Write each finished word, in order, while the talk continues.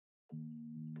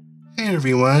Hey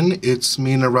everyone, it's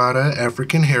me, Narada,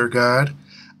 AfrikanHairGod.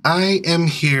 I am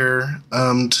here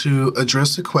to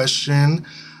address a question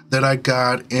that I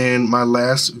got in my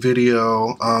last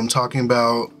video talking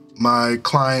about my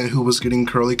client who was getting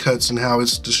curly cuts and how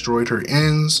it's destroyed her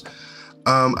ends.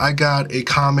 I got a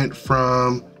comment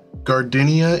from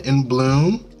Gardenia in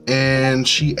Bloom, and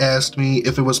she asked me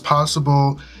if it was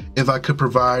possible if I could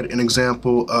provide an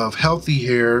example of healthy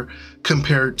hair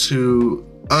compared to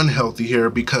unhealthy hair,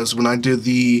 because when I did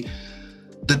the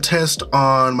test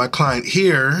on my client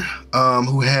here,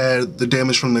 who had the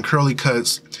damage from the curly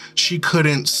cuts, she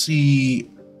couldn't see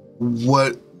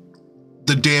what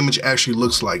the damage actually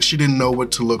looks like. She didn't know what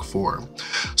to look for.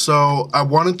 So I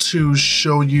wanted to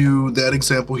show you that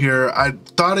example here. I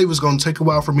thought it was going to take a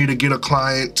while for me to get a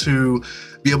client to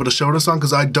be able to show this on,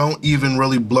 because I don't even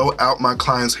really blow out my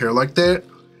client's hair like that.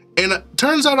 And it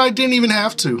turns out I didn't even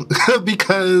have to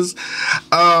because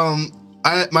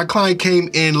my client came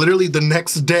in literally the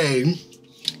next day,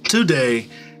 today,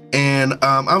 and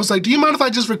I was like, do you mind if I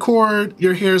just record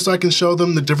your hair so I can show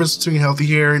them the difference between healthy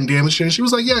hair and damaged hair? And she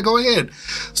was like, yeah, go ahead.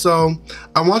 So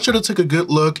I want you to take a good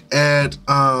look at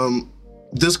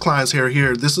this client's hair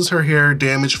here. This is her hair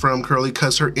damaged from curly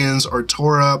cuts. Her ends are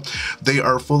tore up. They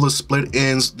are full of split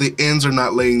ends. The ends are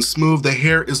not laying smooth. The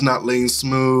hair is not laying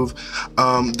smooth.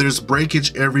 There's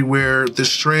breakage everywhere. The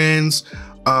strands,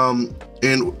 and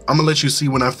I'm gonna let you see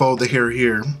when I fold the hair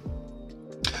here.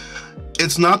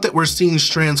 It's not that we're seeing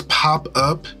strands pop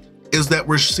up, is that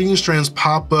we're seeing strands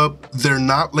pop up, they're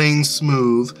not laying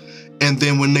smooth, and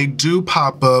then when they do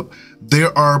pop up,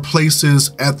 there are places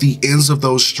at the ends of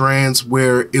those strands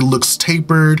where it looks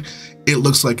tapered, it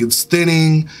looks like it's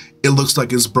thinning, it looks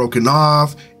like it's broken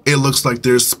off, it looks like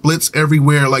there's splits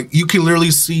everywhere. Like, you can literally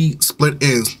see split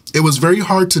ends. It was very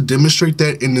hard to demonstrate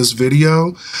that in this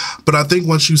video, but I think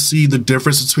once you see the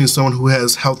difference between someone who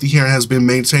has healthy hair and has been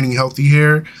maintaining healthy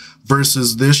hair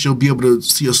versus this, you'll be able to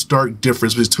see a stark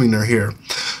difference between their hair.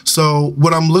 So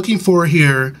what I'm looking for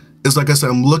here is, like I said,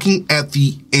 I'm looking at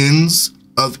the ends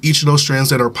of each of those strands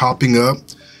that are popping up,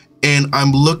 and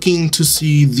I'm looking to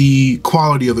see the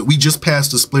quality of it. We just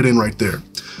passed the split end right there.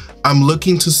 I'm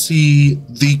looking to see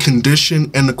the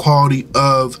condition and the quality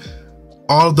of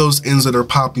all of those ends that are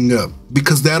popping up,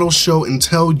 because that'll show and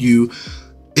tell you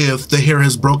if the hair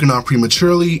has broken off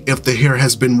prematurely, if the hair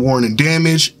has been worn and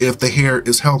damaged, if the hair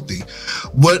is healthy.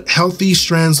 What healthy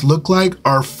strands look like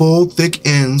are full, thick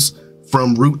ends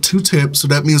from root to tip. So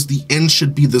that means the end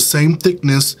should be the same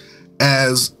thickness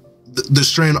as the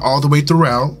strand all the way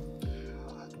throughout.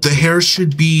 The hair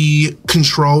should be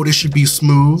controlled, it should be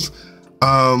smooth,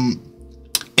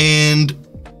 and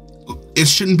it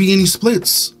shouldn't be any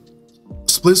splits.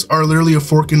 Splits are literally a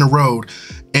fork in the road.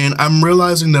 And I'm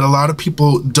realizing that a lot of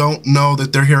people don't know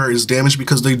that their hair is damaged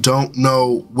because they don't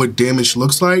know what damage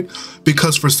looks like,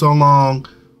 because for so long,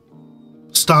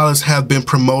 stylists have been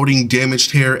promoting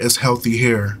damaged hair as healthy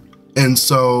hair. And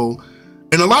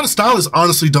a lot of stylists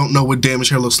honestly don't know what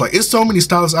damaged hair looks like. It's so many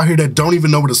stylists out here that don't even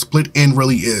know what a split end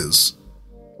really is.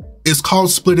 It's called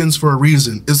split ends for a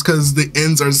reason. It's because the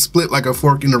ends are split like a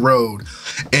fork in the road.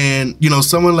 And, you know,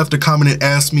 someone left a comment and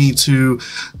asked me to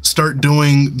start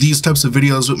doing these types of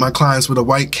videos with my clients with a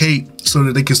white cape so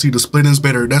that they can see the split ends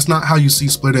better. That's not how you see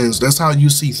split ends. That's how you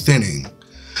see thinning.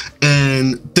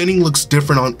 And thinning looks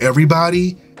different on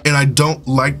everybody. And I don't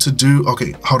like to do,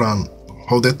 okay, hold on,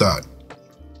 hold that thought.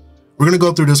 We're gonna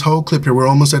go through this whole clip here. We're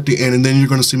almost at the end, and then you're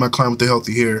gonna see my client with the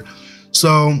healthy hair.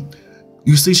 So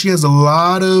you see she has a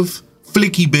lot of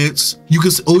flicky bits. You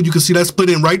can see that split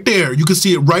end right there. You can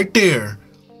see it right there.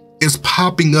 It's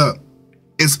popping up.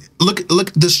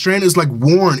 Look, the strand is like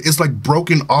worn. It's like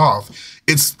broken off.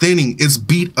 It's thinning, it's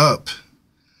beat up.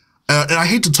 And I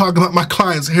hate to talk about my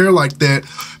client's hair like that,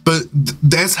 but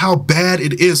that's how bad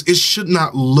it is. It should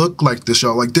not look like this,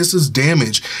 y'all. Like, this is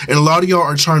damage. And a lot of y'all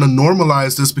are trying to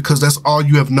normalize this because that's all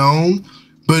you have known,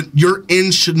 but your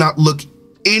end should not look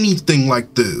anything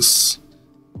like this.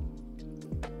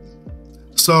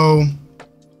 So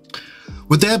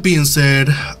with that being said,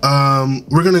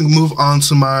 we're gonna move on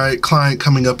to my client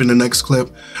coming up in the next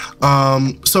clip.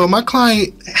 So my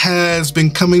client has been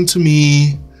coming to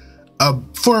me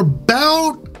for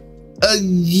about a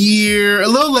year, a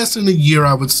little less than a year,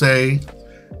 I would say.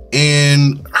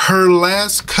 And her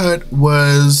last cut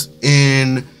was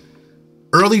in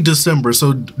early December,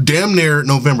 so damn near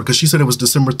November, because she said it was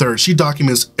December 3rd. She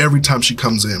documents every time she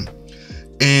comes in.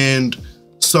 And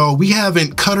so we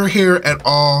haven't cut her hair at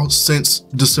all since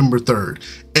December 3rd.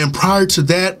 And prior to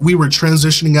that, we were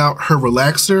transitioning out her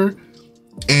relaxer,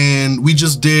 and we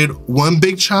just did one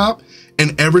big chop.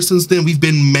 And ever since then, we've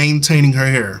been maintaining her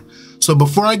hair. So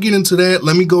before I get into that,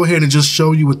 let me go ahead and just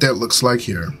show you what that looks like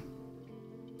here.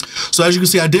 So as you can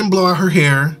see, I didn't blow out her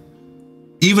hair.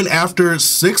 Even after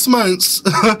 6 months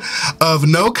of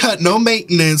no cut, no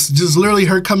maintenance, just literally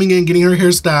her coming in, getting her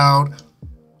hair styled,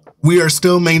 we are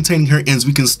still maintaining her ends.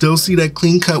 We can still see that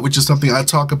clean cut, which is something I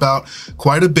talk about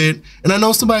quite a bit. And I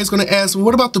know somebody's gonna ask, well,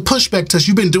 what about the pushback test?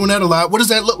 You've been doing that a lot. What does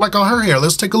that look like on her hair?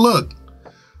 Let's take a look.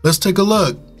 Let's take a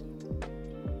look.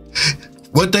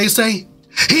 What they say?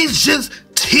 He's just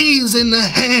teasing the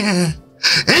hair.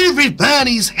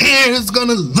 Everybody's hair is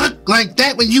gonna look like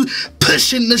that when you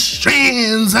pushing the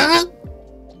strands, huh?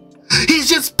 He's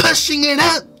just pushing it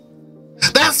up.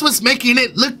 That's what's making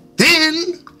it look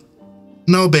thin.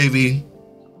 No, baby.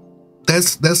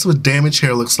 That's what damaged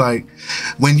hair looks like.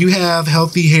 When you have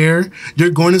healthy hair, you're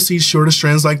going to see shorter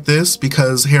strands like this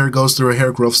because hair goes through a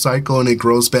hair growth cycle and it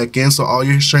grows back in, so all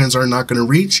your strands are not going to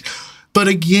reach. But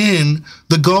again,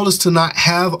 the goal is to not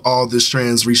have all the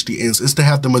strands reach the ends. It's to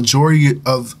have the majority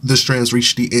of the strands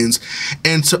reach the ends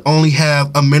and to only have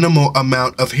a minimal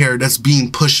amount of hair that's being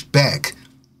pushed back.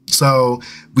 So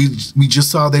we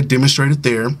just saw that demonstrated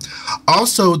there.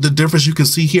 Also, the difference you can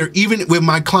see here, even with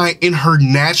my client in her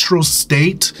natural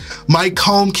state, my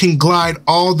comb can glide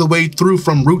all the way through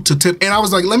from root to tip. And I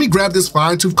was like, let me grab this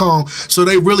fine tooth comb so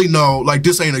they really know, like,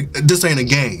 this ain't a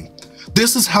game.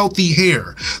 This is healthy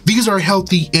hair. These are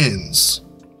healthy ends.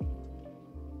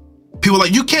 People are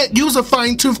like, you can't use a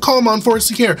fine tooth comb on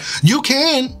 4C hair. You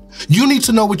can. You need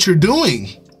to know what you're doing.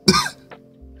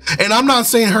 And I'm not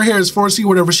saying her hair is 4C,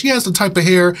 whatever. She has the type of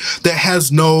hair that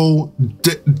has no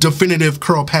definitive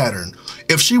curl pattern.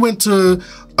 If she went to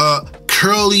a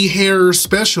curly hair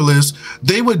specialist,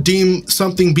 they would deem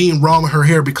something being wrong with her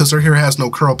hair because her hair has no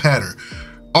curl pattern.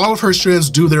 All of her strands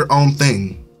do their own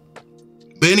thing.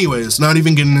 But anyways, not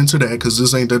even getting into that because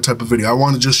this ain't that type of video. I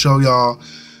want to just show y'all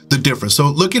the difference. So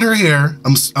look at her hair.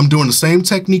 I'm doing the same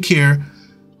technique here.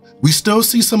 We still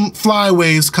see some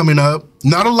flyaways coming up.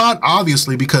 Not a lot,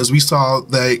 obviously, because we saw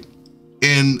that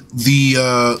in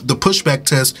the pushback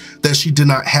test that she did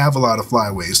not have a lot of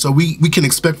flyaways. So we can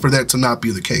expect for that to not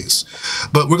be the case.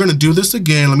 But we're gonna do this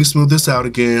again. Let me smooth this out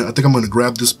again. I think I'm gonna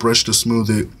grab this brush to smooth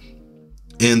it.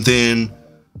 And then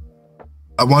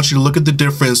I want you to look at the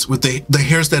difference with the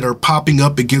hairs that are popping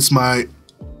up against my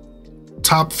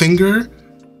top finger.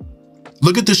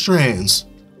 Look at the strands.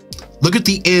 Look at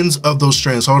the ends of those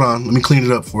strands. Hold on, let me clean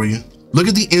it up for you. Look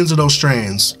at the ends of those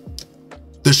strands.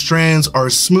 The strands are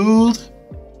smooth.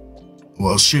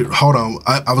 Well, shit, hold on.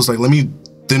 I was like, let me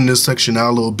thin this section out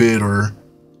a little bit, or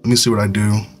let me see what I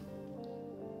do.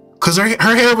 Cause her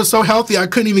hair was so healthy, I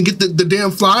couldn't even get the damn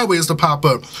flyaways to pop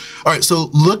up. All right, so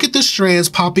look at the strands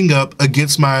popping up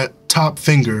against my top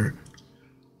finger.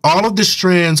 All of the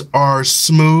strands are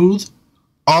smooth.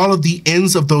 All of the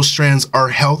ends of those strands are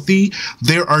healthy.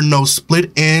 There are no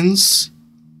split ends.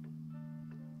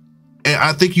 And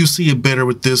I think you see it better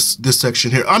with this section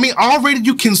here. I mean, already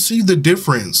you can see the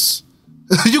difference.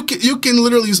 you can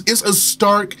literally, it's a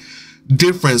stark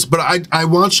difference, but I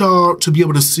want y'all to be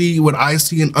able to see what I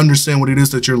see and understand what it is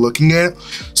that you're looking at.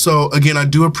 So again, I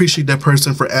do appreciate that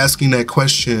person for asking that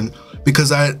question,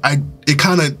 because it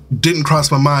kind of didn't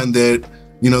cross my mind that,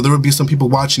 you know, there would be some people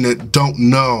watching that don't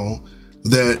know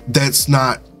that that's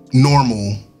not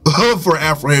normal for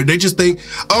Afro hair. They just think,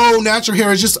 oh, natural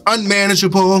hair is just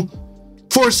unmanageable.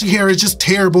 4C hair is just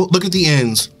terrible. Look at the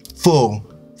ends. Full,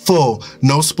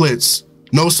 no splits,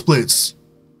 no splits.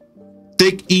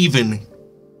 Thick, even,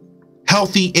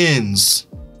 healthy ends,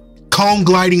 comb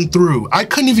gliding through. I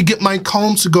couldn't even get my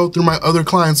comb to go through my other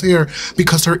client's hair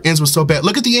because her ends were so bad.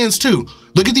 Look at the ends too.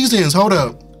 Look at these ends, hold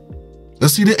up.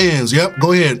 Let's see the ends, yep,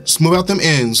 go ahead, smooth out them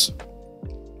ends.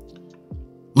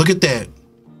 Look at that.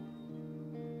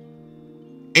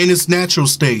 In its natural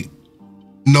state.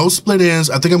 No split ends.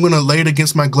 I think I'm gonna lay it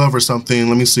against my glove or something.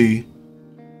 Let me see.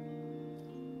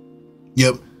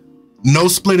 Yep, no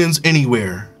split ends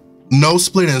anywhere. No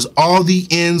split ends. All the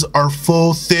ends are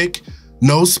full, thick,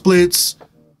 no splits,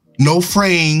 no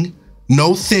fraying,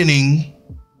 no thinning.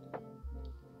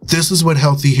 This is what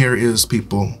healthy hair is,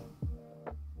 people.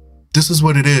 This is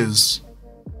what it is.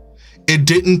 It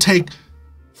didn't take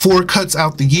 4 cuts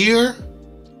out the year.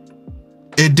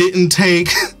 It didn't take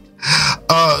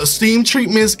steam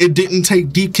treatments. It didn't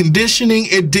take deep conditioning.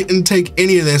 It didn't take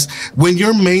any of this. When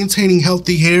you're maintaining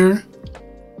healthy hair,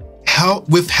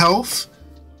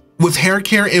 with hair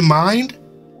care in mind,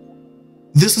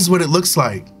 this is what it looks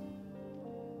like.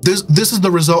 This is the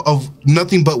result of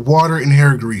nothing but water and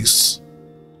hair grease.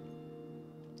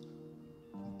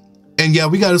 And yeah,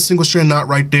 we got a single strand knot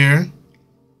right there.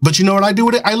 But you know what I do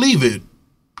with it? I leave it.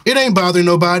 It ain't bothering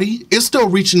nobody. It's still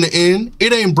reaching the end.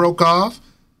 It ain't broke off.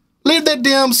 Leave that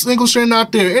damn single strand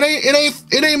out there.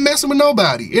 It ain't messing with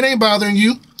nobody. It ain't bothering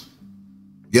you.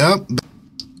 Yep.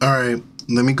 All right,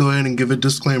 let me go ahead and give a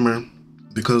disclaimer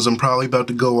because I'm probably about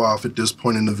to go off at this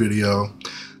point in the video.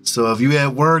 So if you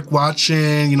at work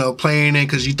watching, you know, playing it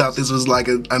because you thought this was like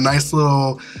a nice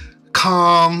little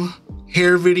calm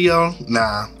hair video,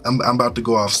 nah, I'm about to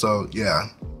go off. So yeah,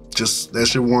 just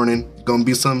that's your warning. Gonna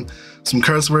be some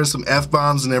curse words, some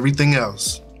F-bombs and everything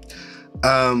else.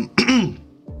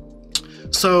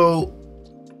 So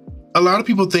a lot of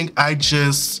people think I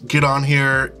just get on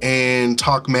here and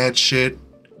talk mad shit.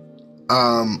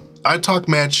 I talk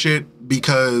mad shit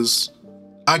because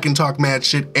I can talk mad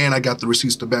shit and I got the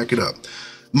receipts to back it up.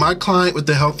 My client with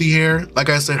the healthy hair, like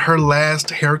I said, her last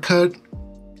haircut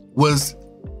was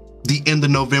the end of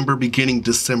November, beginning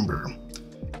December.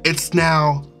 It's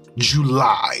now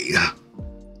July.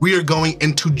 We are going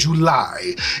into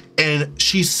July and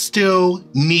she still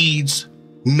needs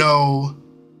no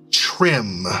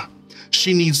trim.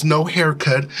 She needs no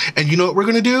haircut. And you know what we're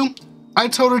gonna do? I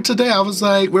told her today, I was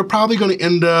like, we're probably gonna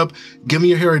end up giving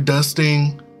your hair a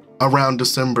dusting around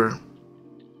December.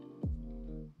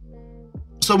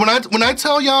 So when I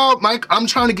tell y'all, I'm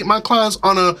trying to get my clients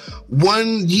on a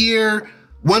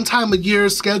one time a year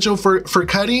schedule for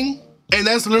cutting, and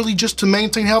that's literally just to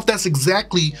maintain health, that's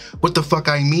exactly what the fuck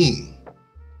I mean.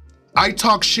 I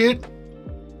talk shit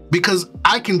because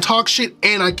I can talk shit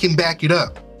and I can back it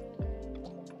up.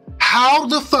 How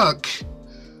the fuck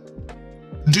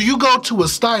do you go to a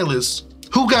stylist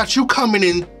who got you coming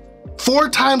in 4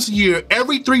 times a year,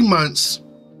 every 3 months,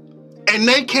 and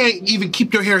they can't even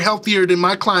keep your hair healthier than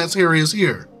my client's hair is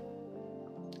here?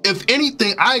 If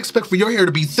anything, I expect for your hair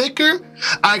to be thicker.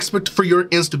 I expect for your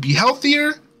ends to be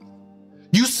healthier.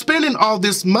 You spending all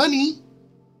this money.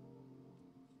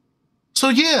 So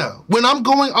yeah, when I'm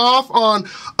going off on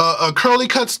a curly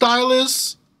cut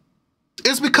stylist,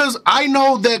 it's because I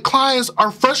know that clients are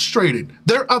frustrated.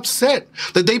 They're upset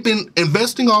that they've been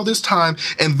investing all this time,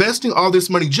 investing all this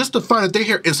money just to find that their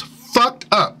hair is fucked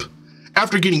up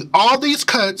after getting all these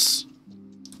cuts,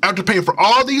 after paying for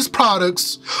all these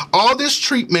products, all this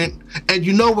treatment, and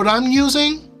you know what I'm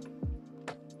using?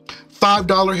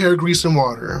 $5 hair grease and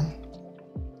water.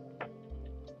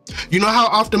 You know how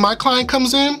often my client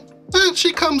comes in?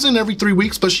 She comes in every 3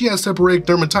 weeks, but she has seborrheic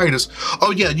dermatitis.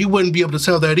 Oh yeah, you wouldn't be able to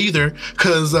tell that either,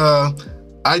 because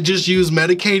I just use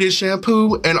medicated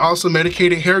shampoo and also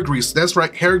medicated hair grease. That's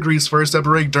right, hair grease for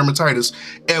seborrheic dermatitis.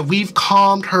 And we've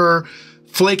calmed her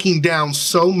flaking down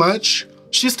so much.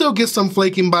 She still gets some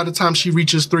flaking by the time she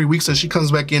reaches 3 weeks and she comes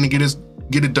back in and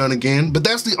get it done again. But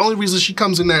that's the only reason she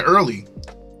comes in that early.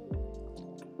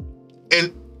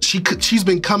 And she's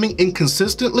been coming in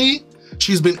consistently.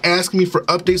 She's been asking me for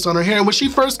updates on her hair. And when she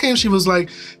first came, she was like,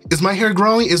 is my hair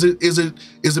growing? Is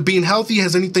it being healthy?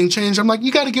 Has anything changed? I'm like,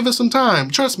 you gotta give it some time.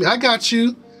 Trust me, I got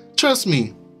you. Trust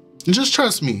me, just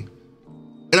trust me.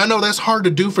 And I know that's hard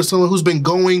to do for someone who's been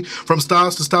going from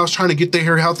styles to styles, trying to get their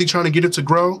hair healthy, trying to get it to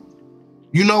grow.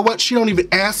 You know what? She don't even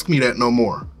ask me that no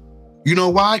more. You know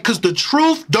why? Because the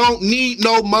truth don't need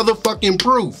no motherfucking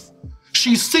proof.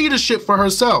 She see the shit for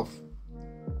herself.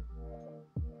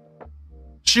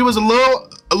 She was a little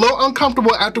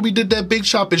uncomfortable after we did that big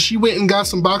shop and she went and got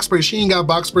some box spray. She ain't got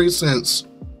box spray since.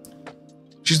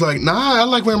 She's like, nah, I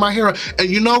like wearing my hair out. And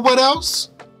you know what else?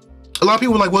 A lot of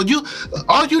people are like, well,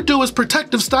 all you do is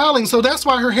protective styling, so that's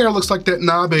why her hair looks like that.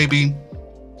 Nah, baby,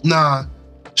 nah.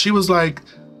 She was like,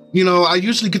 you know, I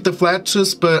usually get the flat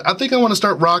twist, but I think I want to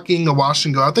start rocking a wash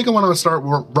and go. I think I want to start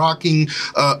rocking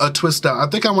a twist out. I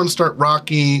think I want to start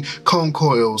rocking comb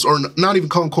coils, or not even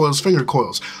comb coils, finger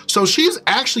coils. So she's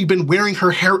actually been wearing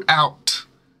her hair out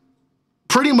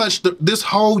pretty much this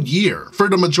whole year, for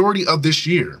the majority of this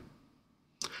year.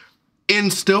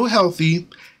 And still healthy,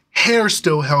 hair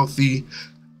still healthy,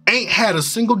 ain't had a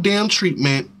single damn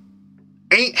treatment,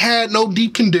 ain't had no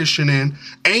deep conditioning,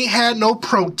 ain't had no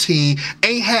protein,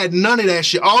 ain't had none of that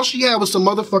shit. All she had was some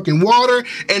motherfucking water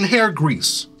and hair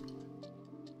grease.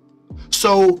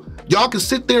 So y'all can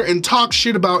sit there and talk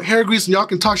shit about hair grease, and y'all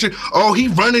can talk shit, oh, he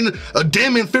running a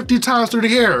Demon 50 times through the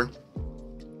hair.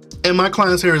 And my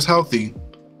client's hair is healthy.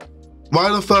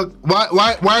 Why the fuck,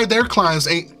 why their clients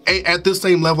ain't at this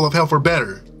same level of health or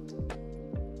better?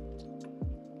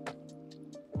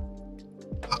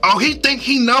 Oh, he think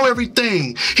he know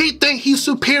everything. He think he's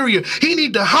superior. He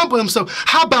need to humble himself.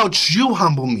 How about you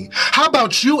humble me? How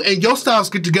about you and your styles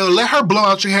get together? Let her blow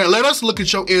out your hair. Let us look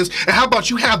at your ends. And how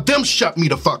about you have them shut me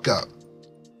the fuck up?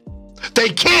 They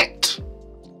can't.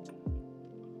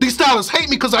 These stylists hate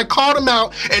me because I called them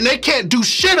out and they can't do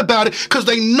shit about it because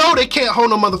they know they can't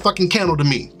hold no motherfucking candle to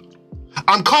me.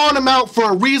 I'm calling them out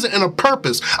for a reason and a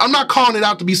purpose. I'm not calling it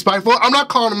out to be spiteful. I'm not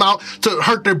calling them out to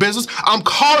hurt their business. I'm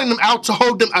calling them out to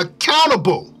hold them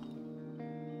accountable.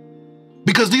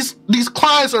 Because these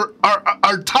clients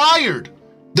are tired.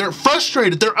 They're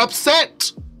frustrated. They're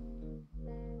upset.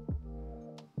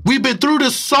 We've been through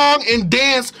this song and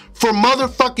dance for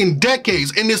motherfucking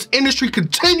decades, and this industry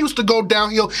continues to go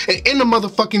downhill and in the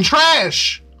motherfucking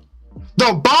trash.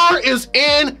 The bar is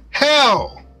in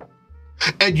hell.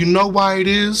 And you know why it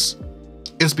is?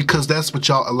 It's because that's what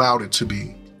y'all allowed it to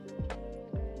be.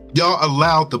 Y'all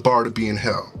allowed the bar to be in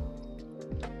hell.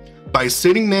 By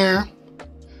sitting there,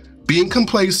 being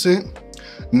complacent,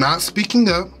 not speaking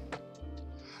up,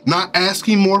 not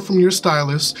asking more from your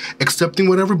stylist, accepting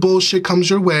whatever bullshit comes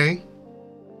your way.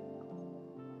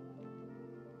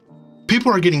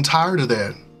 People are getting tired of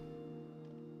that.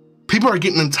 People are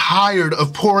getting tired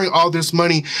of pouring all this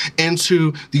money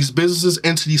into these businesses,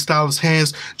 into these stylists'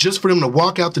 hands, just for them to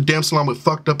walk out the damn salon with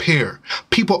fucked up hair.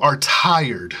 People are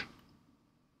tired.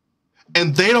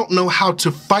 And they don't know how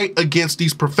to fight against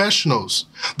these professionals.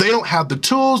 They don't have the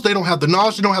tools, they don't have the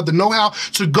knowledge, they don't have the know-how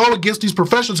to go against these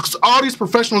professionals, because all these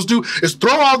professionals do is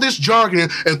throw all this jargon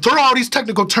and throw all these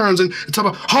technical terms and talk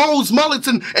about hoes, mullets,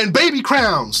 and baby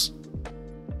crowns.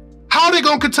 How are they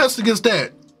gonna contest against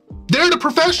that? They're the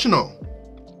professional.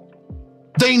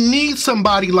 They need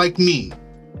somebody like me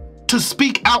to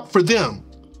speak out for them,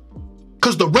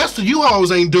 because the rest of you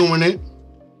hoes ain't doing it.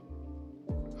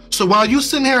 So while you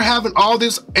sitting here having all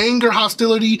this anger,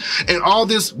 hostility, and all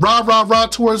this rah, rah, rah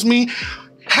towards me,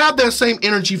 have that same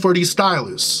energy for these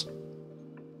stylists.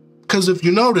 Because if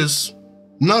you notice,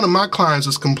 none of my clients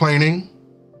is complaining.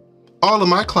 All of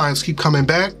my clients keep coming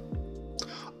back.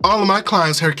 All of my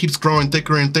clients' hair keeps growing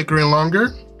thicker and thicker and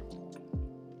longer.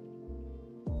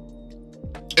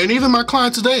 And even my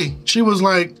client today, she was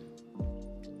like,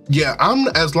 yeah,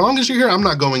 as long as you're here, I'm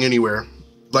not going anywhere.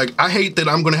 Like, I hate that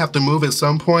I'm gonna have to move at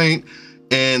some point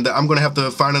and I'm gonna have to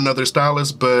find another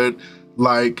stylist, but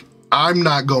like, I'm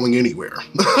not going anywhere.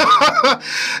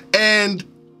 And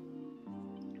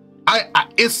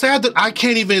it's sad that I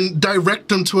can't even direct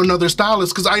them to another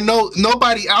stylist, because I know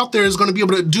nobody out there is gonna be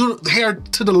able to do hair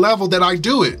to the level that I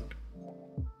do it.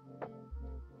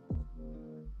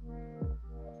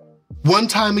 One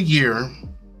time a year,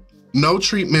 no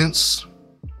treatments,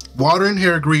 water and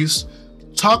hair grease,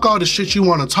 talk all the shit you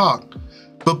want to talk,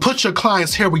 but put your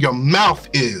client's hair where your mouth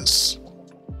is.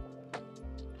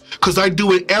 Because I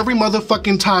do it every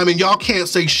motherfucking time and y'all can't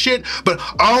say shit, but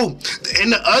oh,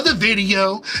 in the other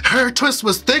video, her twist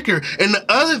was thicker. In the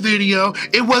other video,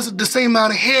 it wasn't the same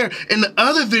amount of hair. In the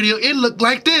other video, it looked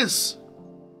like this.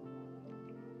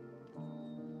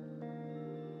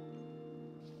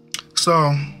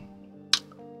 So,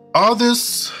 all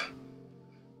this,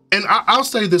 and I'll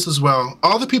say this as well,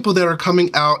 all the people that are coming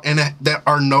out and that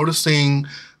are noticing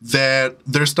that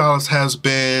their stylist has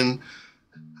been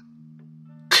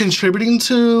contributing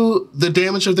to the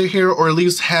damage of their hair, or at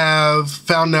least have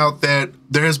found out that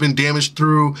there has been damage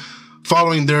through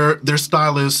following their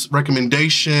stylist's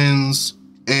recommendations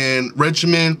and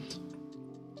regimen,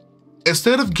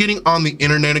 instead of getting on the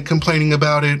internet and complaining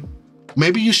about it,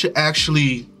 maybe you should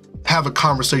actually have a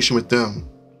conversation with them.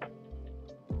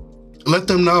 Let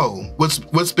them know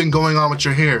what's been going on with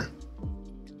your hair.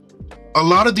 A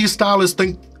lot of these stylists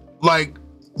think like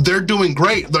they're doing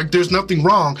great, like there's nothing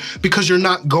wrong, because you're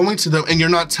not going to them and you're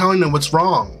not telling them what's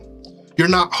wrong. You're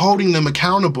not holding them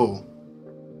accountable.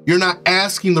 You're not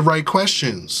asking the right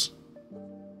questions.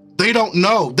 They don't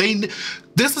know.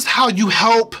 This is how you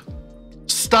help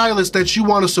stylists that you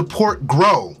want to support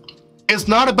grow. It's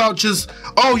not about just,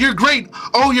 oh, you're great.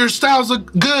 Oh, your styles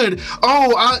look good.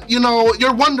 Oh,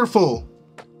 you're wonderful.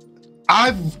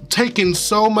 I've taken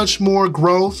so much more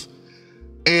growth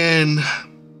and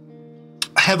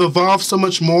have evolved so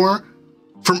much more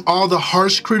from all the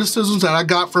harsh criticisms that I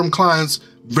got from clients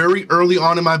very early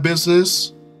on in my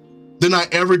business than I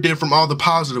ever did from all the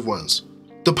positive ones.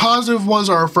 The positive ones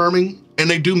are affirming and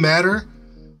they do matter,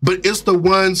 but it's the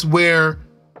ones where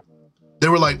they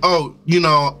were like, oh,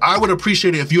 I would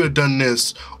appreciate it if you had done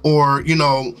this, or,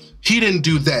 he didn't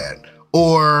do that,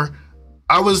 or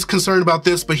I was concerned about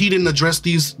this, but he didn't address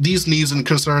these needs and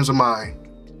concerns of mine.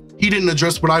 He didn't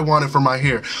address what I wanted for my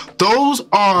hair. Those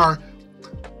are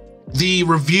the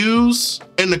reviews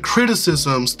and the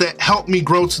criticisms that helped me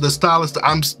grow to the stylist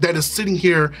that is sitting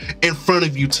here in front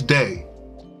of you today.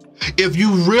 If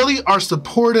you really are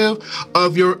supportive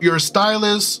of your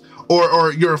stylist,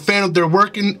 or you're a fan of their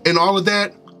work and all of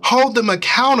that, hold them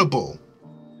accountable.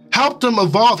 Help them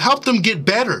evolve, help them get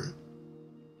better.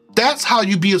 That's how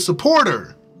you be a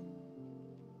supporter.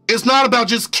 It's not about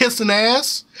just kissing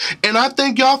ass. And I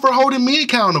thank y'all for holding me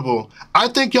accountable. I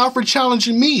thank y'all for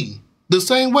challenging me the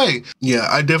same way. Yeah,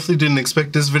 I definitely didn't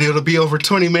expect this video to be over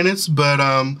 20 minutes, but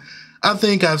I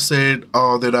think I've said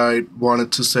all that I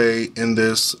wanted to say in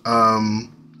this.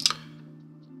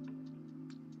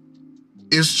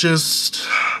 It's just,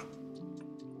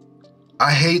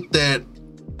 I hate that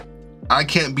I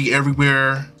can't be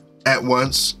everywhere at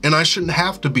once, and I shouldn't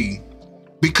have to be,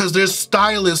 because there's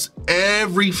stylists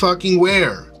every fucking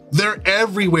where. They're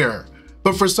everywhere.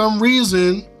 But for some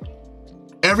reason,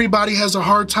 everybody has a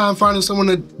hard time finding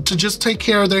someone to just take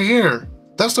care of their hair.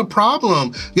 That's a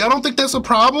problem. Y'all don't think that's a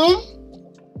problem?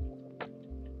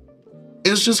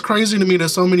 It's just crazy to me that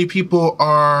so many people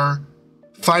are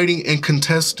fighting and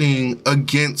contesting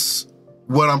against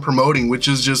what I'm promoting, which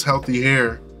is just healthy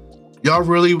hair. Y'all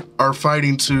really are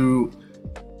fighting to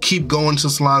keep going to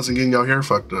salons and getting your hair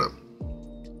fucked up.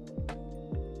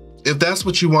 If that's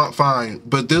what you want, fine.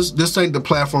 But this ain't the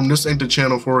platform, this ain't the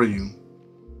channel for you.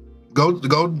 Go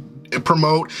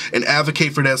promote and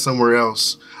advocate for that somewhere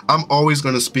else. I'm always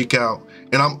gonna speak out,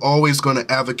 and I'm always gonna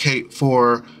advocate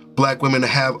for Black women to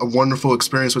have a wonderful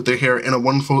experience with their hair and a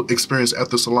wonderful experience at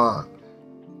the salon.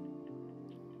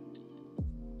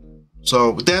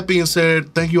 So with that being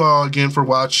said, thank you all again for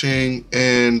watching,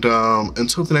 and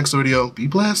until the next video, be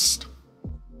blessed.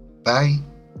 Bye.